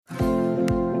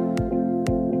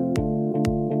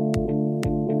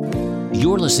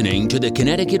You're listening to the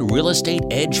Connecticut Real Estate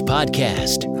Edge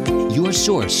podcast, your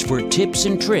source for tips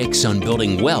and tricks on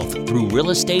building wealth through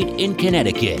real estate in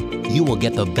Connecticut. You will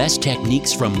get the best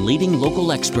techniques from leading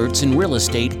local experts in real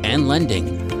estate and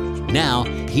lending. Now,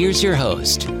 here's your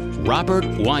host, Robert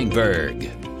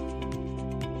Weinberg.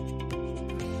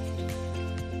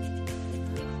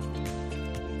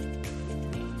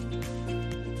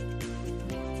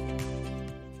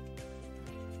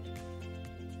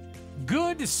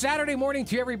 Good Saturday morning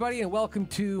to everybody, and welcome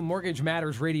to Mortgage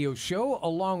Matters Radio Show,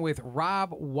 along with Rob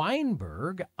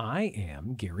Weinberg. I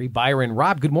am Gary Byron.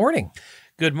 Rob, good morning.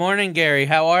 Good morning, Gary.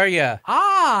 How are you?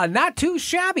 Not too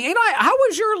shabby. You know, how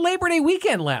was your Labor Day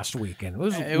weekend last weekend?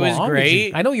 It was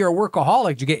great. I know you're a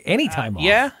workaholic. Did you get any time off?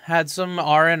 Yeah, had some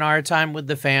R&R time with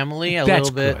the family, a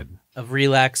little bit of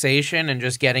relaxation and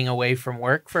just getting away from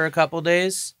work for a couple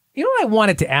days. You know what I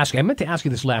wanted to ask you? I meant to ask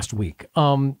you this last week.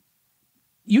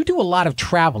 You do a lot of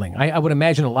traveling. I would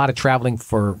imagine a lot of traveling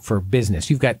for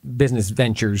business. You've got business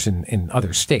ventures in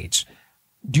other states.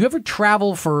 Do you ever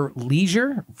travel for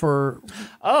leisure?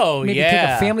 Maybe take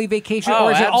a family vacation?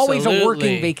 Or is it always a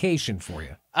working vacation for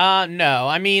you? No.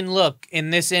 I mean, look,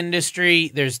 in this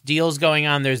industry, there's deals going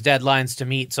on, there's deadlines to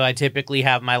meet, so I typically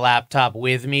have my laptop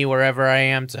with me wherever I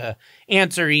am to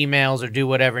answer emails or do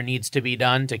whatever needs to be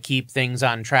done to keep things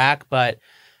on track. But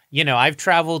you know, I've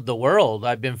traveled the world.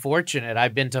 I've been fortunate.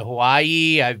 I've been to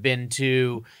Hawaii. I've been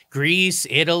to Greece,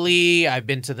 Italy. I've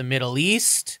been to the Middle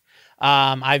East.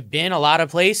 I've been a lot of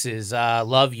places.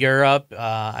 Love Europe.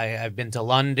 I've been to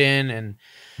London, and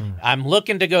I'm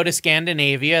looking to go to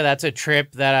Scandinavia. That's a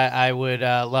trip that I would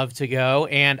love to go.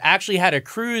 And actually had a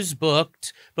cruise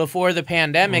booked before the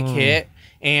pandemic hit,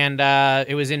 and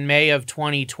it was in May of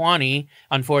 2020.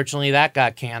 Unfortunately, that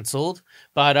got canceled.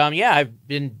 But yeah, I've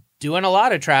been doing a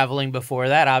lot of traveling before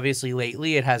that. Obviously,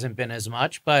 lately it hasn't been as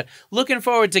much, but looking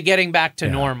forward to getting back to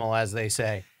normal, as they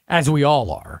say. As we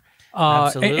all are.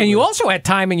 Absolutely. And you also had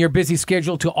time in your busy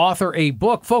schedule to author a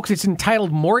book. Folks, it's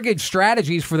entitled Mortgage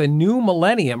Strategies for the New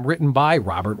Millennium, written by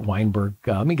Robert Weinberg.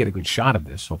 Let me get a good shot of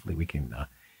this. Hopefully we can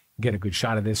get a good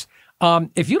shot of this.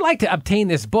 If you'd like to obtain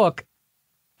this book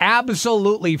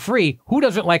absolutely free, who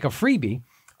doesn't like a freebie?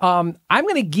 I'm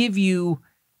going to give you,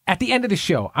 at the end of the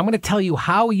show, I'm going to tell you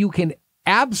how you can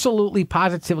absolutely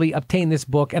positively obtain this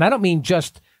book. And I don't mean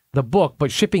just the book,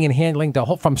 but shipping and handling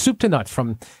from soup to nuts,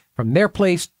 from their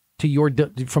place to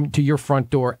your front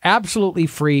door, absolutely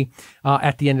free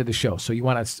at the end of the show. So you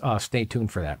want to stay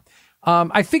tuned for that.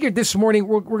 I figured this morning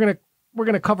we're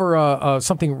gonna cover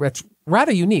something that's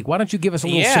rather unique. Why don't you give us a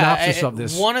little synopsis of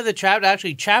this? One of the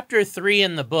chapter 3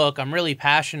 in the book, I'm really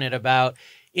passionate about.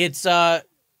 It's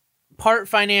part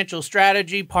financial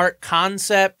strategy, part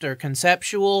concept or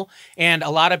conceptual, and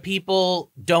a lot of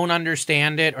people don't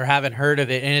understand it or haven't heard of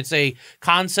it. And it's a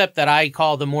concept that I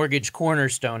call the mortgage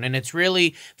cornerstone. And it's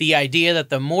really the idea that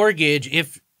the mortgage,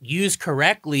 if used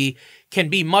correctly, can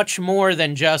be much more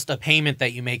than just a payment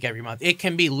that you make every month. It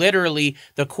can be literally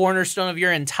the cornerstone of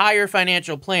your entire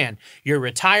financial plan. Your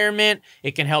retirement,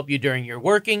 it can help you during your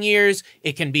working years.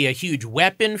 It can be a huge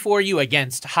weapon for you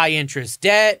against high interest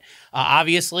debt.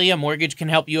 Obviously, a mortgage can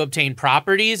help you obtain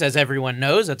properties, as everyone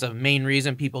knows. That's a main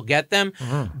reason people get them.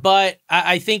 But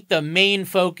I think the main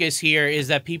focus here is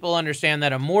that people understand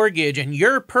that a mortgage, and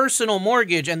your personal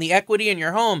mortgage and the equity in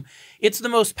your home, it's the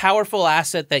most powerful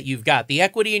asset that you've got. The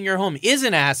equity in your home is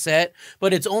an asset,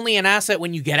 but it's only an asset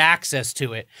when you get access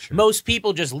to it. Sure. Most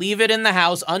people just leave it in the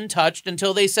house untouched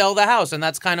until they sell the house, and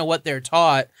that's kind of what they're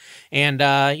taught. And,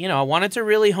 I wanted to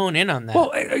really hone in on that.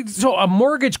 Well, so a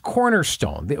mortgage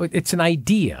cornerstone, it's an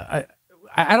idea.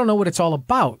 I don't know what it's all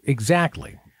about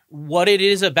exactly. What it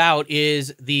is about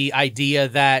is the idea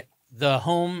that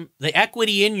the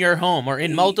equity in your home or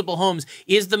in multiple homes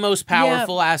is the most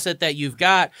powerful asset that you've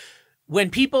got. When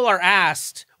people are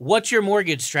asked, what's your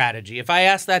mortgage strategy? If I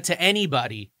ask that to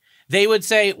anybody, they would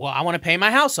say, well, I want to pay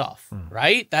my house off,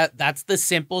 right? That's the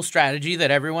simple strategy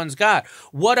that everyone's got.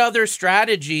 What other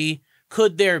strategy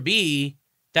could there be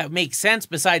that makes sense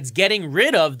besides getting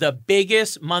rid of the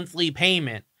biggest monthly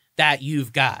payment that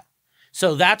you've got?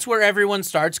 So that's where everyone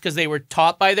starts, because they were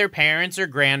taught by their parents or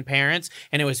grandparents,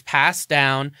 and it was passed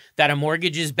down that a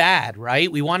mortgage is bad,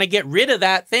 right? We want to get rid of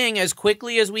that thing as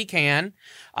quickly as we can.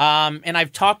 And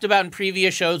I've talked about in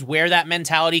previous shows where that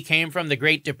mentality came from, the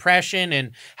Great Depression,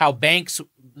 and how banks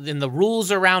and the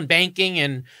rules around banking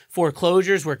and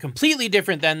foreclosures were completely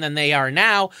different then than they are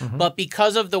now. But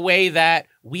because of the way that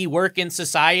we work in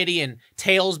society and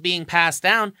tales being passed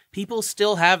down, people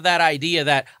still have that idea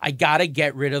that I got to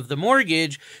get rid of the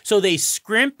mortgage. So they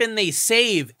scrimp and they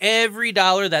save every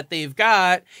dollar that they've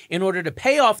got in order to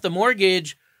pay off the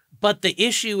mortgage. But the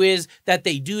issue is that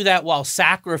they do that while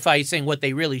sacrificing what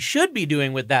they really should be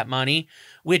doing with that money,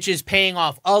 which is paying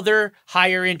off other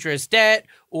higher interest debt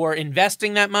or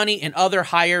investing that money in other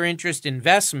higher interest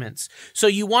investments. So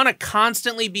you want to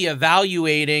constantly be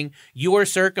evaluating your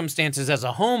circumstances as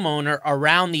a homeowner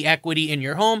around the equity in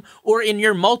your home or in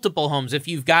your multiple homes if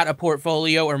you've got a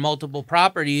portfolio or multiple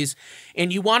properties.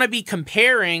 And you want to be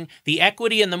comparing the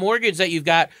equity and the mortgage that you've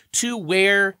got to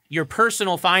where your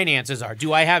personal finances are.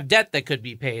 Do I have debt that could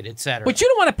be paid, et cetera? But you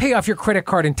don't want to pay off your credit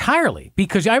card entirely,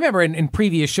 because I remember in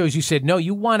previous shows you said, no,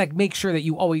 you want to make sure that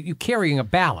you're carrying a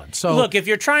balance. So look, if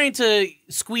you're trying to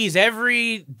squeeze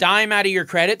every dime out of your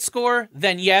credit score,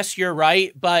 then yes, you're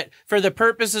right. But for the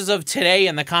purposes of today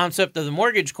and the concept of the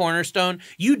mortgage cornerstone,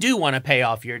 you do want to pay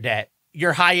off your debt,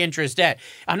 your high interest debt.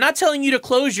 I'm not telling you to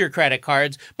close your credit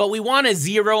cards, but we want to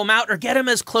zero them out or get them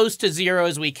as close to zero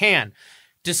as we can.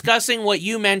 Discussing what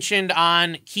you mentioned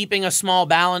on keeping a small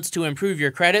balance to improve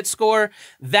your credit score,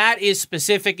 that is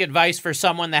specific advice for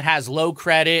someone that has low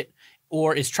credit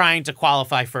or is trying to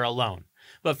qualify for a loan.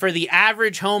 But for the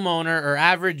average homeowner or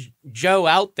average Joe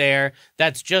out there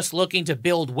that's just looking to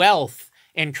build wealth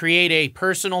and create a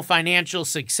personal financial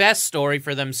success story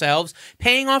for themselves,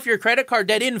 paying off your credit card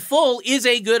debt in full is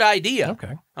a good idea.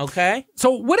 Okay?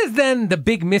 So what is then the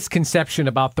big misconception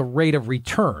about the rate of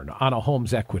return on a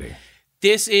home's equity?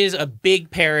 This is a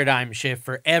big paradigm shift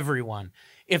for everyone.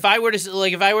 If I were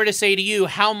to say to you,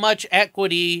 how much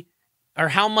equity or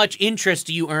how much interest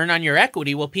do you earn on your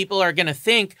equity? Well, people are going to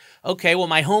think, okay, well,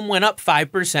 my home went up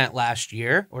 5% last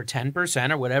year or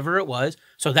 10% or whatever it was.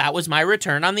 So that was my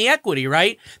return on the equity,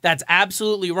 right? That's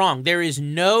absolutely wrong. There is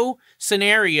no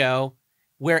scenario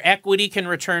where equity can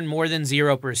return more than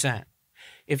 0%.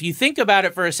 If you think about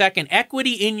it for a second,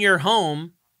 equity in your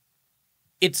home,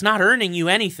 it's not earning you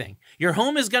anything. Your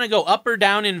home is going to go up or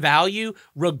down in value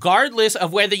regardless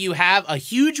of whether you have a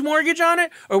huge mortgage on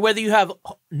it or whether you have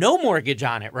no mortgage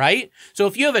on it, right? So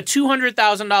if you have a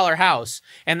 $200,000 house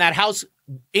and that house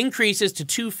increases to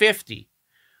 $250,000,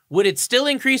 would it still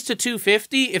increase to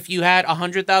 $250,000 if you had a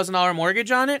 $100,000 mortgage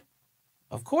on it?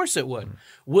 Of course it would.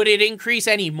 Would it increase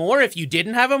any more if you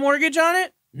didn't have a mortgage on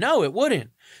it? No, it wouldn't.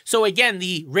 So again,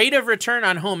 the rate of return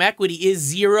on home equity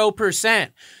is 0%.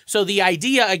 So the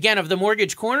idea, again, of the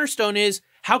mortgage cornerstone is,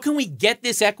 how can we get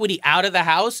this equity out of the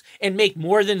house and make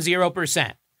more than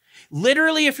 0%?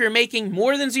 Literally, if you're making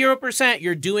more than 0%,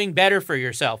 you're doing better for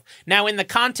yourself. Now, in the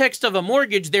context of a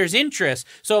mortgage, there's interest.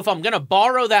 So if I'm going to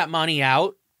borrow that money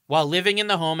out while living in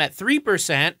the home at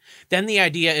 3%, then the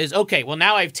idea is, okay, well,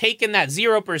 now I've taken that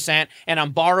 0% and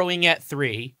I'm borrowing at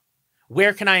 3%.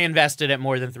 Where can I invest it at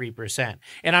more than 3%?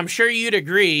 And I'm sure you'd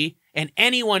agree, and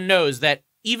anyone knows that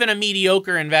even a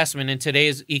mediocre investment in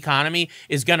today's economy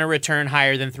is going to return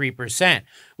higher than 3%,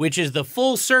 which is the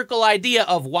full circle idea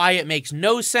of why it makes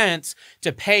no sense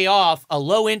to pay off a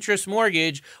low interest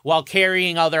mortgage while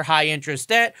carrying other high interest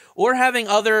debt or having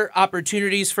other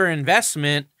opportunities for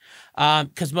investment.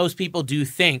 Because most people do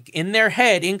think in their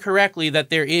head incorrectly that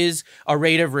there is a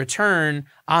rate of return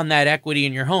on that equity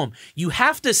in your home. You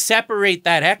have to separate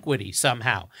that equity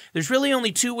somehow. There's really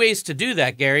only two ways to do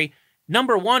that, Gary.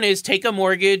 Number one is take a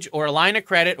mortgage or a line of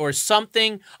credit or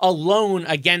something, a loan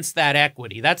against that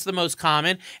equity. That's the most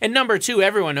common. And number two,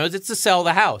 everyone knows, it's to sell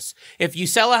the house. If you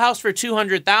sell a house for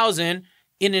 $200,000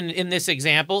 in this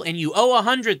example and you owe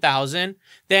 $100,000,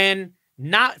 then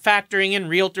not factoring in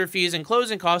realtor fees and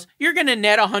closing costs, you're going to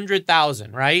net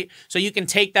 $100,000, right? So you can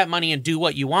take that money and do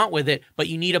what you want with it, but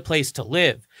you need a place to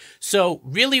live. So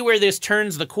really where this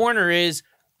turns the corner is,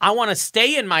 I want to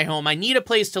stay in my home. I need a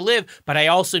place to live, but I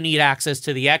also need access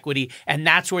to the equity. And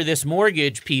that's where this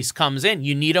mortgage piece comes in.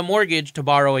 You need a mortgage to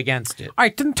borrow against it. All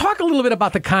right, then talk a little bit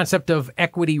about the concept of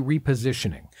equity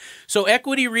repositioning. So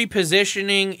equity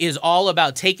repositioning is all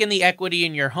about taking the equity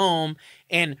in your home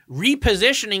and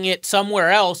repositioning it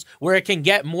somewhere else where it can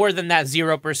get more than that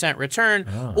 0% return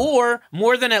or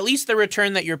more than at least the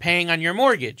return that you're paying on your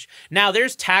mortgage. Now,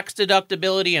 there's tax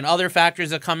deductibility and other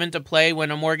factors that come into play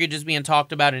when a mortgage is being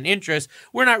talked about in interest.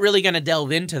 We're not really going to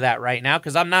delve into that right now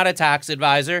because I'm not a tax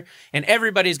advisor and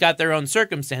everybody's got their own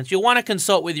circumstance. You'll want to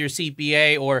consult with your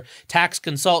CPA or tax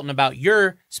consultant about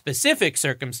your specific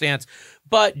circumstance.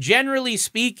 But generally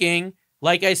speaking,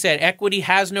 like I said, equity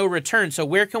has no return. So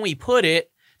where can we put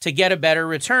it to get a better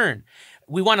return?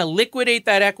 We want to liquidate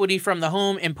that equity from the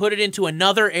home and put it into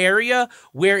another area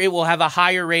where it will have a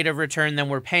higher rate of return than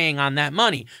we're paying on that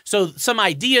money. So some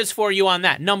ideas for you on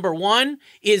that. Number one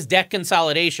is debt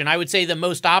consolidation. I would say the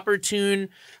most opportune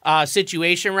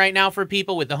situation right now for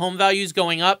people with the home values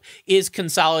going up is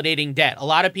consolidating debt. A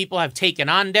lot of people have taken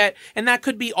on debt, and that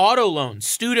could be auto loans,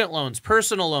 student loans,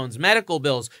 personal loans, medical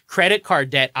bills, credit card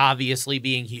debt obviously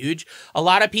being huge. A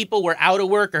lot of people were out of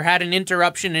work or had an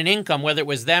interruption in income, whether it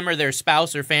was them or their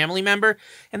spouse or family member,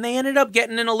 and they ended up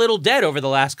getting in a little debt over the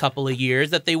last couple of years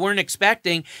that they weren't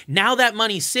expecting. Now that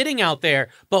money's sitting out there,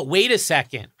 but wait a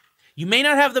second. You may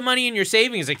not have the money in your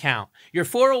savings account. Your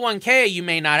 401k, you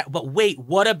may not, but wait,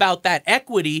 what about that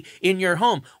equity in your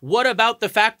home? What about the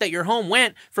fact that your home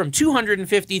went from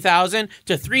 $250,000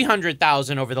 to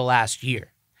 $300,000 over the last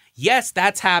year? Yes,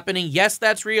 that's happening. Yes,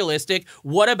 that's realistic.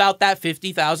 What about that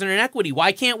 $50,000 in equity?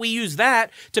 Why can't we use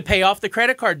that to pay off the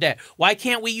credit card debt? Why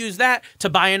can't we use that to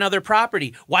buy another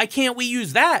property? Why can't we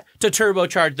use that to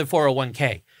turbocharge the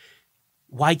 401k?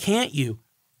 Why can't you?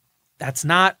 That's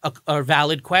not a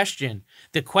valid question.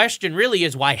 The question really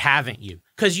is, why haven't you?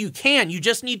 Because you can. You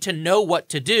just need to know what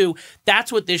to do.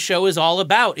 That's what this show is all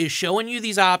about, is showing you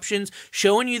these options,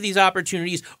 showing you these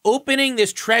opportunities, opening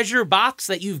this treasure box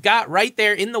that you've got right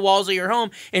there in the walls of your home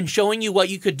and showing you what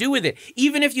you could do with it.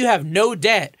 Even if you have no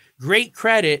debt, great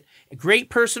credit,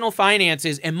 great personal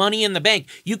finances, and money in the bank,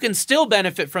 you can still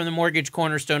benefit from the Mortgage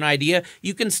Cornerstone idea.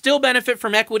 You can still benefit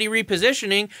from equity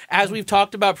repositioning, as we've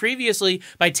talked about previously,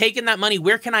 by taking that money.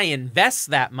 Where can I invest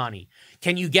that money?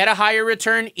 Can you get a higher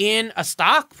return in a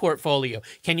stock portfolio?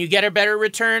 Can you get a better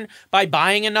return by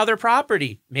buying another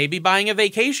property? Maybe buying a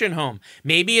vacation home.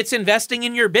 Maybe it's investing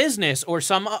in your business or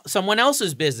someone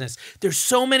else's business. There's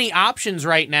so many options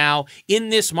right now in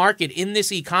this market, in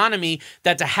this economy,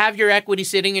 that to have your equity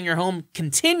sitting in your home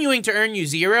continuing to earn you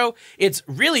zero, it's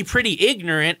really pretty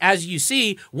ignorant, as you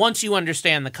see, once you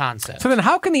understand the concept. So then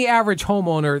how can the average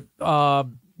homeowner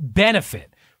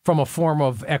benefit from a form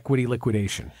of equity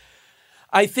liquidation?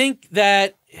 I think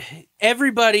that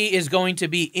everybody is going to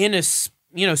be in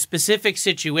a specific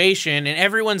situation, and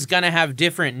everyone's going to have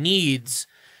different needs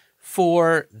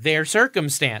for their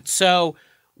circumstance. So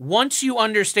once you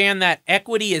understand that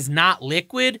equity is not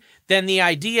liquid, then the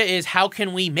idea is, how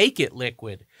can we make it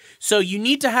liquid? So you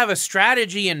need to have a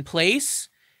strategy in place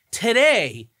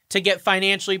today to get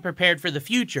financially prepared for the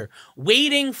future.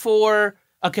 Waiting for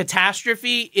a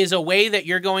catastrophe is a way that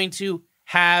you're going to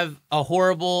have a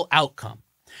horrible outcome.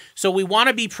 So we want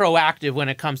to be proactive when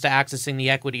it comes to accessing the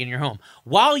equity in your home.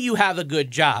 While you have a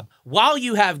good job, while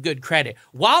you have good credit,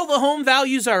 while the home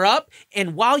values are up,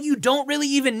 and while you don't really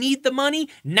even need the money,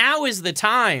 now is the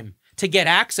time to get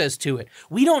access to it.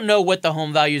 We don't know what the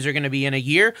home values are going to be in a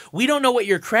year. We don't know what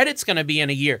your credit's going to be in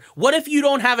a year. What if you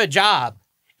don't have a job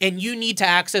and you need to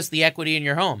access the equity in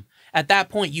your home? At that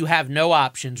point, you have no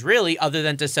options really other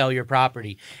than to sell your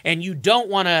property. And you don't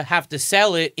want to have to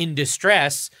sell it in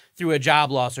distress through a job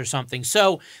loss or something.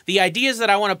 So the ideas that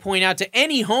I want to point out to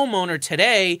any homeowner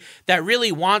today that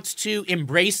really wants to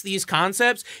embrace these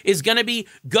concepts is going to be,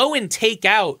 go and take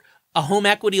out a home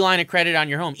equity line of credit on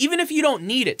your home. Even if you don't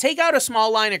need it, take out a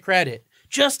small line of credit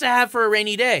just to have for a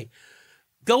rainy day.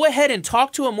 Go ahead and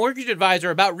talk to a mortgage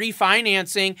advisor about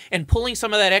refinancing and pulling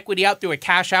some of that equity out through a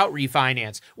cash out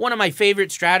refinance. One of my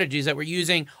favorite strategies that we're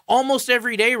using almost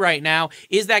every day right now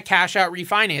is that cash out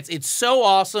refinance. It's so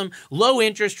awesome. Low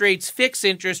interest rates, fixed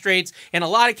interest rates. In a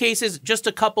lot of cases, just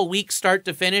a couple weeks start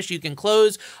to finish. You can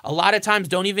close. A lot of times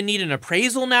don't even need an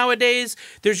appraisal nowadays.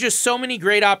 There's just so many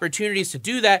great opportunities to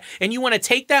do that. And you want to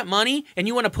take that money and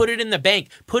you want to put it in the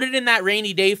bank, put it in that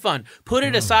rainy day fund, put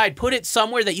it aside, put it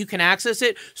somewhere that you can access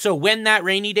it. So when that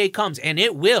rainy day comes, and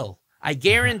it will, I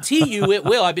guarantee you it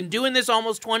will. I've been doing this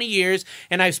almost 20 years,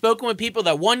 and I've spoken with people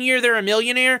that 1 year they're a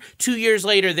millionaire, 2 years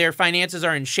later their finances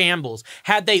are in shambles.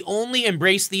 Had they only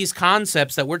embraced these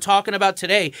concepts that we're talking about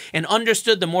today and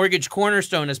understood the Mortgage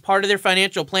Cornerstone as part of their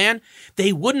financial plan,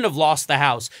 they wouldn't have lost the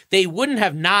house. They wouldn't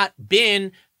have not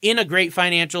been in a great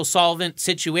financial solvent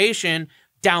situation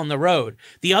down the road.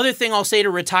 The other thing I'll say to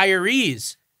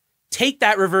retirees, take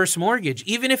that reverse mortgage.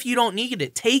 Even if you don't need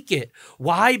it, take it.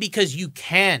 Why? Because you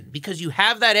can. Because you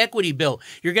have that equity built.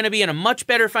 You're going to be in a much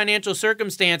better financial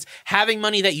circumstance having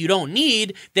money that you don't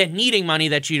need than needing money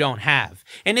that you don't have.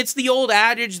 And it's the old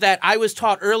adage that I was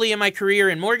taught early in my career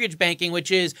in mortgage banking,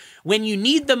 which is, when you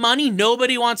need the money,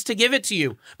 nobody wants to give it to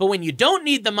you. But when you don't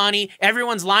need the money,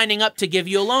 everyone's lining up to give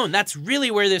you a loan. That's really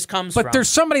where this comes from. But there's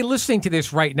somebody listening to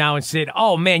this right now and said,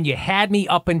 oh man, you had me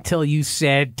up until you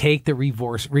said take the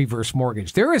reverse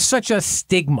mortgage. There is such a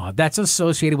stigma that's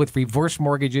associated with reverse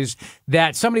mortgages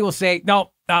that somebody will say,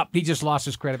 no, he just lost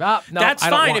his credit. No, that's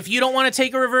fine. If you don't want to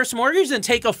take a reverse mortgage, then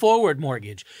take a forward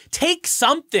mortgage. Take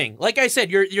something. Like I said,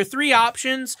 your three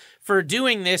options for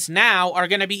doing this now are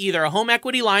going to be either a home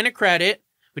equity line of credit,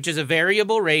 which is a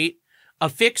variable rate, a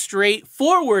fixed rate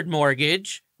forward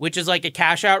mortgage, which is like a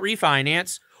cash out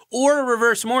refinance, or a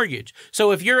reverse mortgage.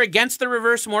 So if you're against the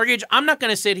reverse mortgage, I'm not going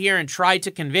to sit here and try to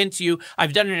convince you.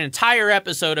 I've done an entire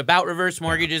episode about reverse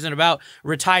mortgages and about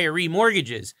retiree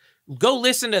mortgages. Go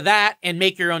listen to that and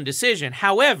make your own decision.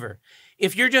 However,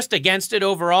 if you're just against it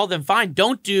overall, then fine,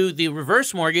 don't do the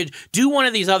reverse mortgage. Do one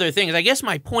of these other things. I guess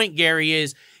my point, Gary,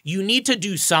 is you need to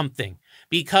do something.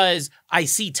 Because I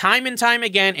see time and time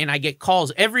again, and I get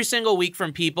calls every single week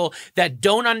from people that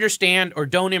don't understand or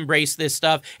don't embrace this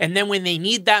stuff. And then when they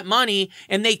need that money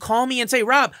and they call me and say,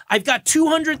 Rob, I've got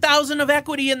 $200,000 of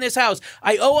equity in this house.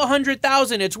 I owe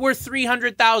 $100,000. It's worth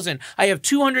 $300,000. I have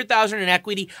 $200,000 in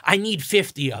equity. I need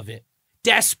 50 of it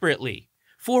desperately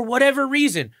for whatever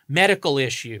reason, medical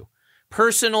issue,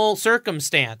 personal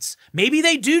circumstance. Maybe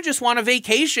they do just want a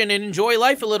vacation and enjoy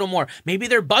life a little more. Maybe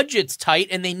their budget's tight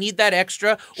and they need that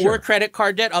extra, or credit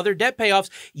card debt, other debt payoffs.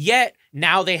 Yet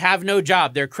now they have no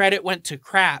job. Their credit went to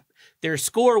crap. Their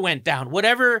score went down.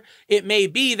 Whatever it may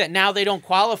be that now they don't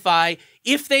qualify.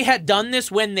 If they had done this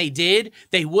when they did,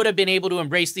 they would have been able to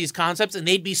embrace these concepts and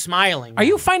they'd be smiling. Are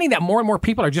you finding that more and more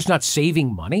people are just not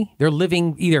saving money? They're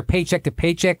living either paycheck to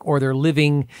paycheck, or they're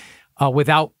living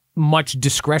without much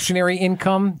discretionary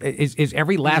income? Is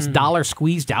every last dollar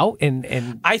squeezed out?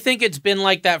 And I think it's been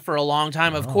like that for a long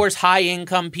time. Of course, high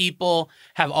income people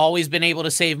have always been able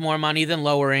to save more money than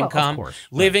lower income. Well, of course.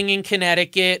 Living in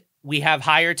Connecticut, we have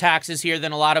higher taxes here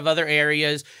than a lot of other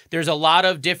areas. There's a lot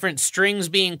of different strings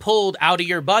being pulled out of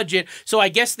your budget. So I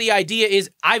guess the idea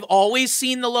is I've always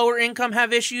seen the lower income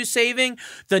have issues saving.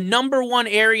 The number one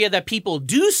area that people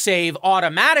do save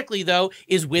automatically, though,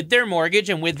 is with their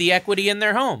mortgage and with the equity in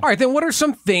their home. All right, then what are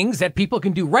some things that people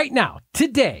can do right now,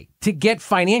 today, to get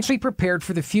financially prepared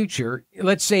for the future,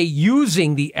 let's say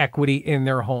using the equity in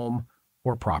their home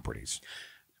or properties?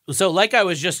 So like I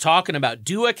was just talking about,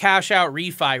 do a cash out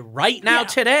refi right now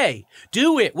today.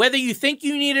 Do it. Whether you think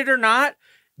you need it or not,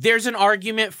 there's an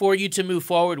argument for you to move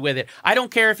forward with it. I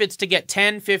don't care if it's to get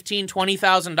 $10,000, $15,000,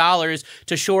 $20,000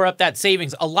 to shore up that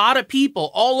savings. A lot of people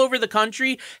all over the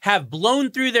country have blown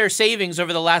through their savings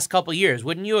over the last couple of years.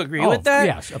 Wouldn't you agree with that?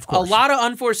 Yes, of course. A lot of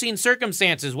unforeseen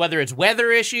circumstances, whether it's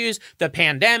weather issues, the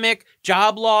pandemic,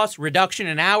 job loss, reduction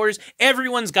in hours.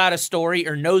 Everyone's got a story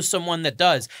or knows someone that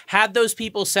does. Had those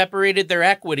people separated their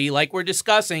equity like we're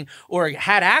discussing, or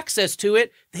had access to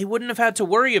it, they wouldn't have had to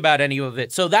worry about any of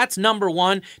it. So that's number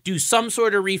one. Do some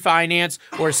sort of refinance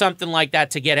or something like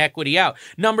that to get equity out.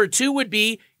 Number two would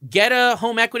be get a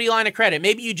home equity line of credit.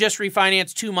 Maybe you just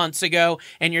refinanced 2 months ago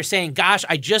and you're saying, gosh,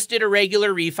 I just did a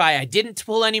regular refi. I didn't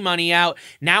pull any money out.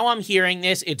 Now I'm hearing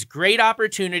this. It's great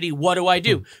opportunity. What do I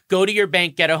do? Go to your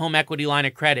bank, get a home equity line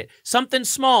of credit. Something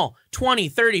small,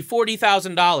 $20,000, $30,000,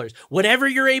 $40,000. Whatever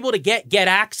you're able to get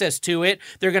access to it.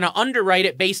 They're going to underwrite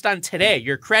it based on today,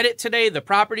 your credit today, the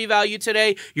property value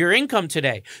today, your income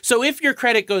today. So if your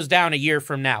credit goes down a year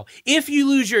from now, if you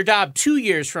lose your job 2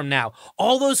 years from now,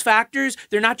 all those factors,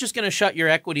 they're not just going to shut your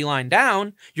equity line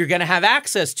down. You're going to have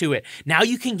access to it. Now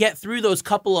you can get through those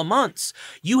couple of months.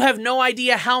 You have no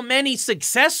idea how many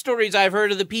success stories I've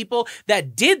heard of the people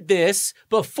that did this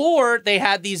before they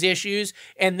had these issues,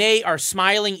 and they are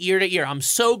smiling ear to ear. I'm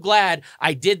so glad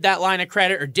I did that line of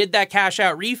credit or did that cash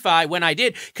out refi when I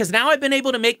did, because now I've been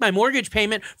able to make my mortgage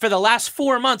payment for the last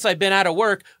 4 months I've been out of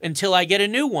work until I get a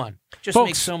new one. Just Folks,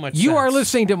 makes so much sense. You are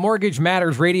listening to Mortgage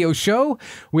Matters Radio Show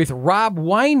with Rob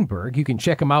Weinberg. You can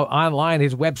check him out online.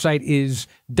 His website is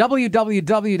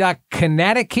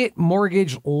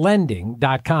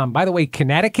www.connecticutmortgagelending.com. By the way,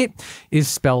 Connecticut is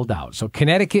spelled out. So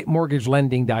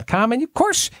connecticutmortgagelending.com. And of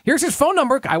course, here's his phone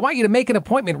number. I want you to make an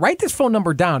appointment. Write this phone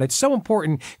number down. It's so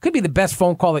important. Could be the best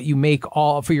phone call that you make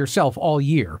all for yourself all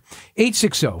year.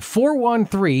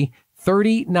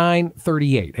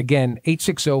 860-413-3938. Again,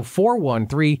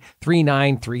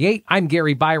 860-413-3938. I'm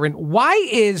Gary Byron. Why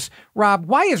is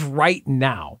right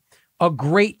now a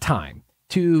great time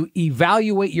to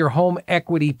evaluate your home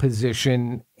equity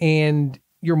position and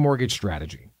your mortgage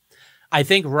strategy? I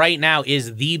think right now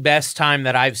is the best time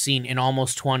that I've seen in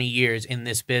almost 20 years in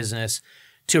this business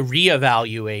to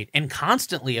reevaluate and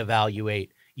constantly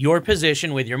evaluate your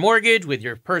position with your mortgage, with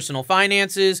your personal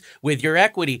finances, with your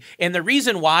equity. And the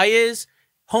reason why is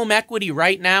home equity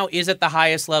right now is at the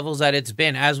highest levels that it's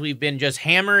been, as we've been just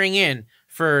hammering in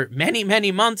for many,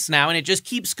 many months now, and it just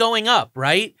keeps going up,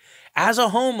 right? As a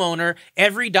homeowner,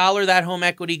 every dollar that home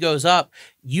equity goes up,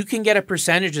 you can get a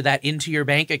percentage of that into your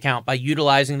bank account by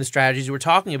utilizing the strategies we're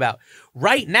talking about.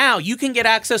 Right now, you can get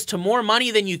access to more money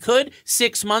than you could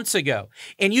 6 months ago.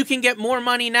 And you can get more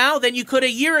money now than you could a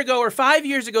year ago or 5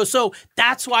 years ago. So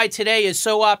that's why today is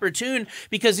so opportune,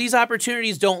 because these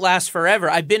opportunities don't last forever.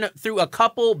 I've been through a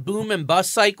couple boom and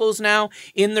bust cycles now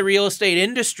in the real estate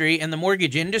industry and the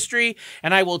mortgage industry.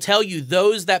 And I will tell you,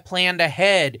 those that planned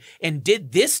ahead and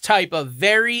did this type of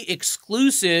very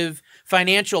exclusive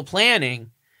financial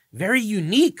planning, very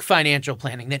unique financial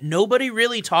planning that nobody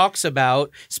really talks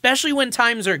about, especially when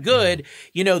times are good,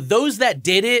 those that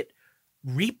did it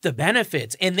reap the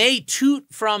benefits, and they toot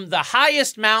from the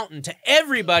highest mountain to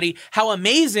everybody how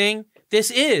amazing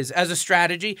this is as a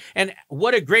strategy and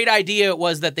what a great idea it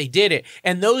was that they did it.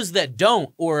 And those that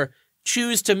don't, or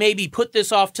choose to maybe put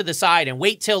this off to the side and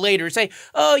wait till later and say,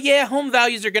 oh yeah, home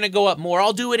values are going to go up more,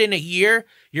 I'll do it in a year,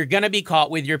 you're going to be caught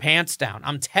with your pants down.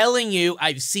 I'm telling you,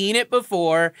 I've seen it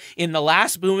before in the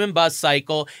last boom and bust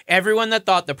cycle. Everyone that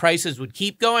thought the prices would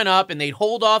keep going up and they'd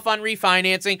hold off on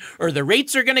refinancing, or the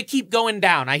rates are going to keep going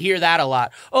down. I hear that a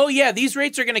lot. Oh yeah, these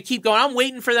rates are going to keep going. I'm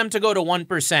waiting for them to go to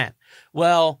 1%.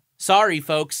 Well, sorry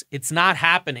folks, it's not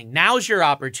happening. Now's your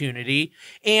opportunity.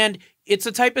 And it's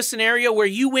a type of scenario where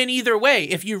you win either way.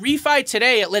 If you refi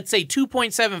today at, let's say,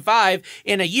 2.75,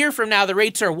 in a year from now the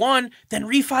rates are 1, then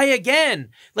refi again.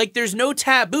 Like, there's no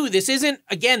taboo. This isn't,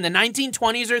 again, the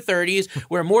 1920s or 30s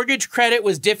where mortgage credit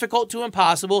was difficult to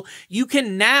impossible. You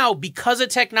can now, because of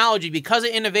technology, because of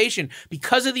innovation,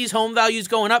 because of these home values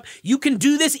going up, you can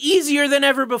do this easier than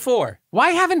ever before.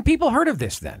 Why haven't people heard of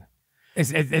this then?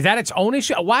 Is that its own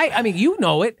issue? Why? I mean, you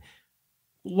know it.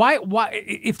 Why,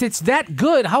 if it's that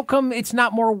good, how come it's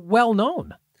not more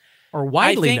well-known or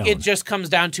widely known? I think it just comes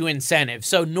down to incentive.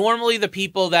 So normally the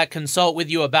people that consult with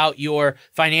you about your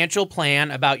financial plan,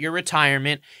 about your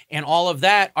retirement, and all of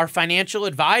that are financial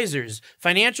advisors.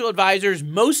 Financial advisors,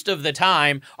 most of the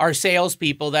time, are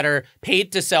salespeople that are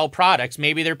paid to sell products.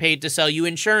 Maybe they're paid to sell you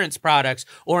insurance products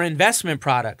or investment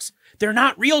products. They're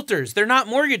not realtors. They're not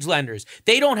mortgage lenders.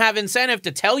 They don't have incentive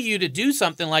to tell you to do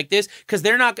something like this because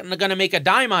they're not going to make a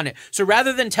dime on it. So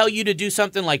rather than tell you to do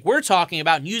something like we're talking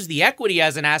about and use the equity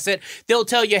as an asset, they'll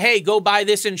tell you, hey, go buy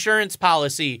this insurance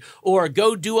policy or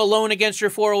go do a loan against your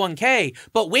 401k.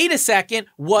 But wait a second,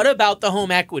 what about the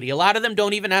home equity? A lot of them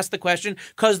don't even ask the question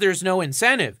because there's no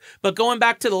incentive. But going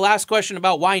back to the last question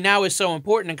about why now is so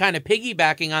important and kind of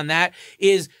piggybacking on that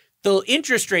is the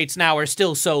interest rates now are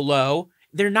still so low.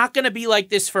 They're not going to be like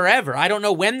this forever. I don't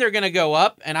know when they're going to go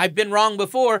up, and I've been wrong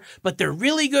before, but they're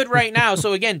really good right now.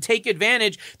 So again, take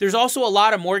advantage. There's also a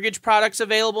lot of mortgage products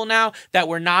available now that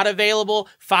were not available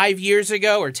 5 years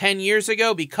ago or 10 years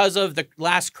ago because of the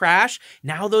last crash.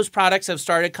 Now those products have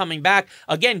started coming back,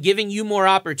 again, giving you more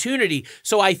opportunity.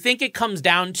 So I think it comes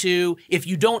down to, if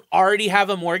you don't already have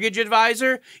a mortgage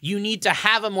advisor, you need to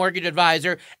have a mortgage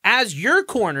advisor as your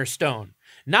cornerstone.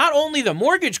 Not only the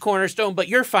mortgage cornerstone, but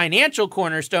your financial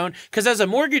cornerstone. Because as a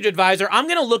mortgage advisor, I'm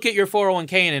going to look at your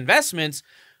 401k and investments,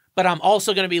 but I'm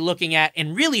also going to be looking at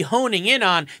and really honing in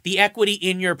on the equity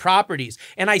in your properties.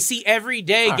 And I see every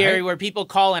day, Gary, where people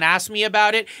call and ask me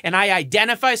about it, and I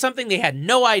identify something they had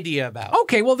no idea about.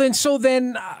 Okay, well then,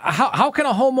 how can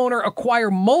a homeowner acquire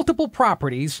multiple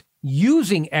properties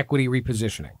using equity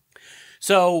repositioning?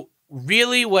 So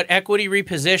really what equity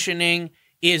repositioning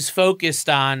is focused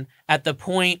on at the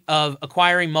point of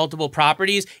acquiring multiple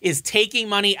properties is taking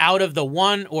money out of the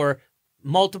one or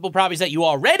multiple properties that you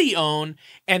already own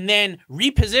and then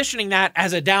repositioning that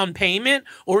as a down payment,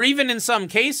 or even in some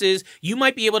cases, you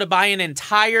might be able to buy an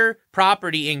entire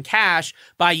property in cash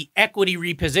by equity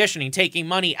repositioning, taking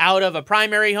money out of a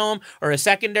primary home or a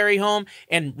secondary home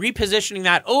and repositioning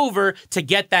that over to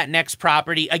get that next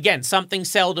property. Again, something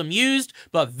seldom used,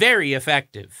 but very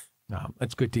effective. Oh,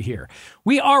 that's good to hear.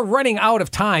 We are running out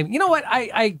of time. You know what?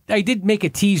 I did make a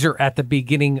teaser at the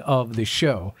beginning of the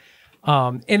show.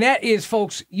 And that is,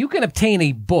 folks, you can obtain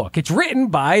a book. It's written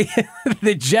by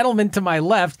the gentleman to my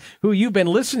left, who you've been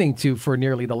listening to for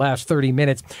nearly the last 30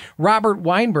 minutes, Robert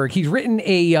Weinberg. He's written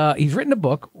a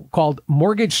book called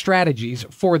Mortgage Strategies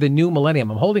for the New Millennium.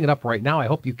 I'm holding it up right now. I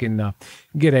hope you can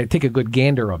take a good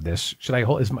gander of this.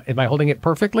 Am I holding it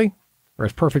perfectly? Or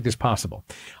as perfect as possible.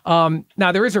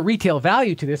 Now, there is a retail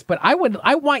value to this, but I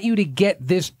want you to get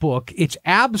this book. It's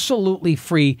absolutely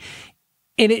free.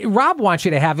 And Rob wants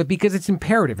you to have it because it's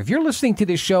imperative. If you're listening to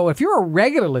this show, if you're a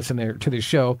regular listener to this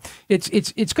show,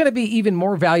 it's going to be even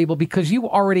more valuable because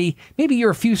maybe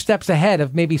you're a few steps ahead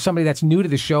of maybe somebody that's new to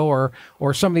the show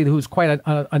or somebody who's quite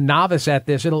a novice at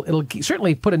this. It'll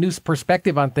certainly put a new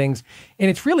perspective on things.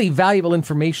 And it's really valuable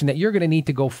information that you're going to need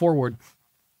to go forward.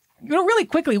 Really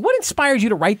quickly, what inspired you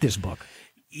to write this book?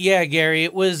 Yeah, Gary,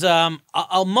 it was a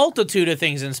multitude of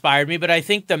things inspired me, but I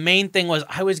think the main thing was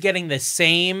I was getting the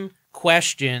same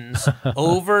questions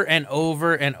over and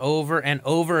over and over and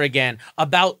over again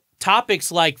about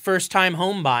topics like first-time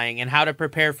home buying and how to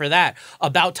prepare for that,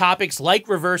 about topics like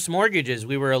reverse mortgages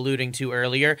we were alluding to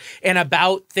earlier, and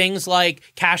about things like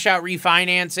cash-out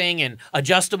refinancing and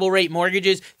adjustable rate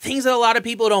mortgages, things that a lot of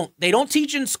people don't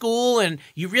teach in school, and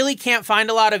you really can't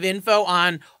find a lot of info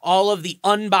on all of the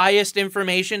unbiased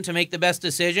information to make the best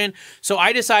decision. So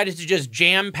I decided to just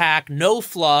jam-pack, no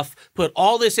fluff, put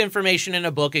all this information in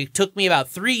a book. It took me about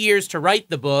 3 years to write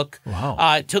the book.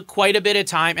 Wow. It took quite a bit of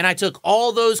time, and I took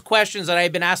all those questions that I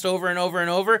had been asked over and over and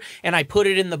over, and I put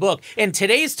it in the book. And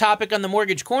today's topic on the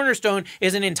Mortgage Cornerstone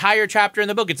is an entire chapter in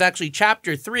the book. It's actually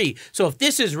chapter 3. So if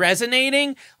this is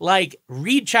resonating,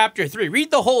 read chapter 3.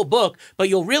 Read the whole book, but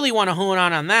you'll really want to hone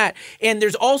on that. And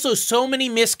there's also so many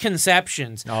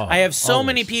misconceptions. I have so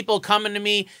many people coming to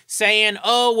me saying,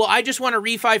 oh, well, I just want to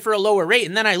refi for a lower rate.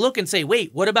 And then I look and say,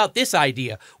 wait, what about this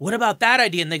idea? What about that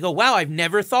idea? And they go, wow, I've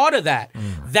never thought of that.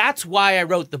 That's why I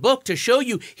wrote the book, to show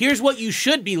you, here's what you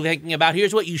should be thinking about.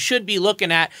 Here's what you should be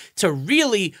looking at to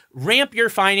really ramp your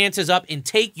finances up and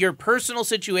take your personal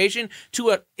situation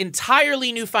to an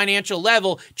entirely new financial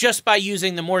level just by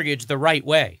using the mortgage the right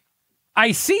way.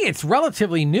 I see it's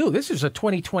relatively new. This is a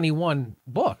 2021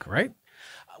 book, right?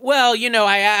 Well,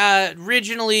 I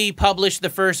originally published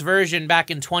the first version back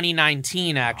in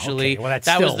 2019, actually. Okay, well,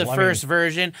 that was the first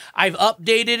version. I've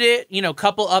updated it, a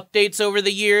couple updates over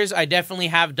the years. I definitely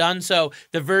have done so.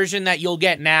 The version that you'll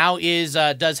get now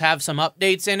does have some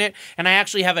updates in it. And I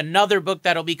actually have another book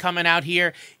that'll be coming out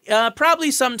here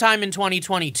probably sometime in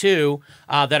 2022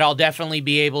 that I'll definitely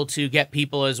be able to get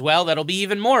people as well. That'll be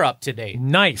even more up to date.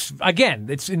 Nice. Again,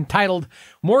 it's entitled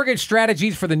Mortgage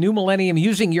Strategies for the New Millennium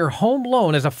Using Your Home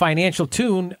Loan as a Financial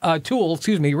Tool,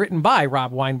 written by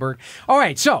Rob Weinberg. All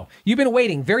right, so you've been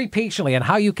waiting very patiently on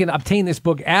how you can obtain this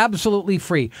book absolutely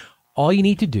free. All you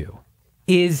need to do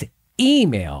is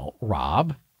email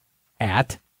Rob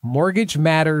at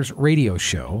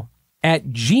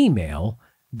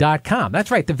mortgagemattersradioshow@gmail.com.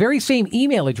 That's right, the very same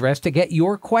email address to get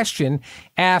your question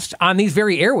asked on these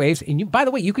very airwaves. And by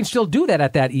the way, you can still do that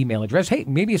at that email address. Hey,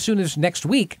 maybe as soon as next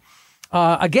week.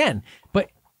 Again, but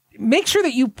make sure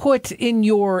that you put in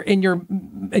your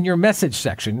message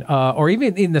section or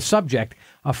even in the subject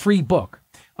a free book.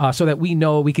 So that we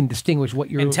know we can distinguish what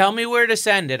you're... And tell me where to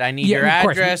send it. I need your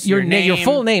address, your name. Your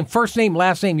full name, first name,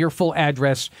 last name, your full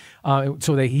address,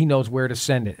 so that he knows where to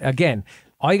send it. Again,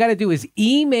 all you got to do is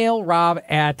email Rob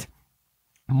at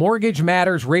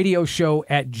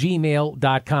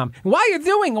mortgagemattersradioshow@gmail.com.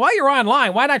 While you're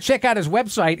online, why not check out his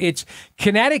website? It's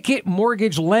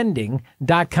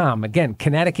ConnecticutMortgageLending.com. Again,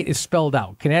 Connecticut is spelled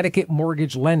out,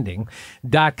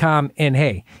 ConnecticutMortgageLending.com. And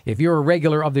hey, if you're a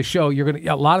regular of the show,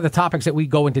 a lot of the topics that we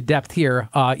go into depth here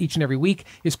each and every week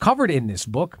is covered in this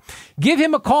book. Give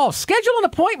him a call. Schedule an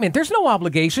appointment. There's no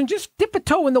obligation. Just dip a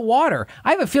toe in the water.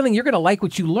 I have a feeling you're going to like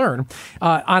what you learn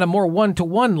on a more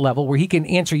one-to-one level where he can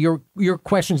answer your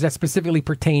questions that specifically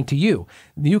pertain to you.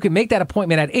 You can make that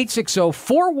appointment at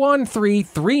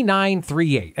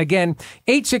 860-413-3938. Again,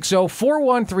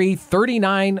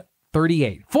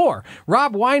 860-413-3938. For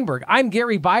Rob Weinberg, I'm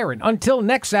Gary Byron. Until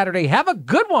next Saturday, have a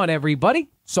good one, everybody.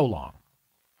 So long.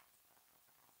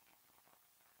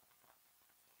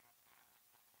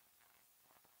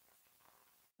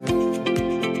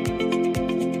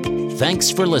 Thanks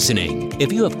for listening.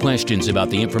 If you have questions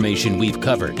about the information we've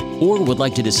covered or would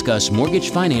like to discuss mortgage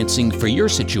financing for your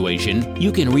situation,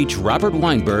 you can reach Robert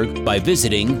Weinberg by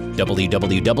visiting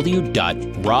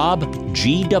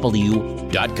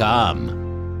www.robgw.com.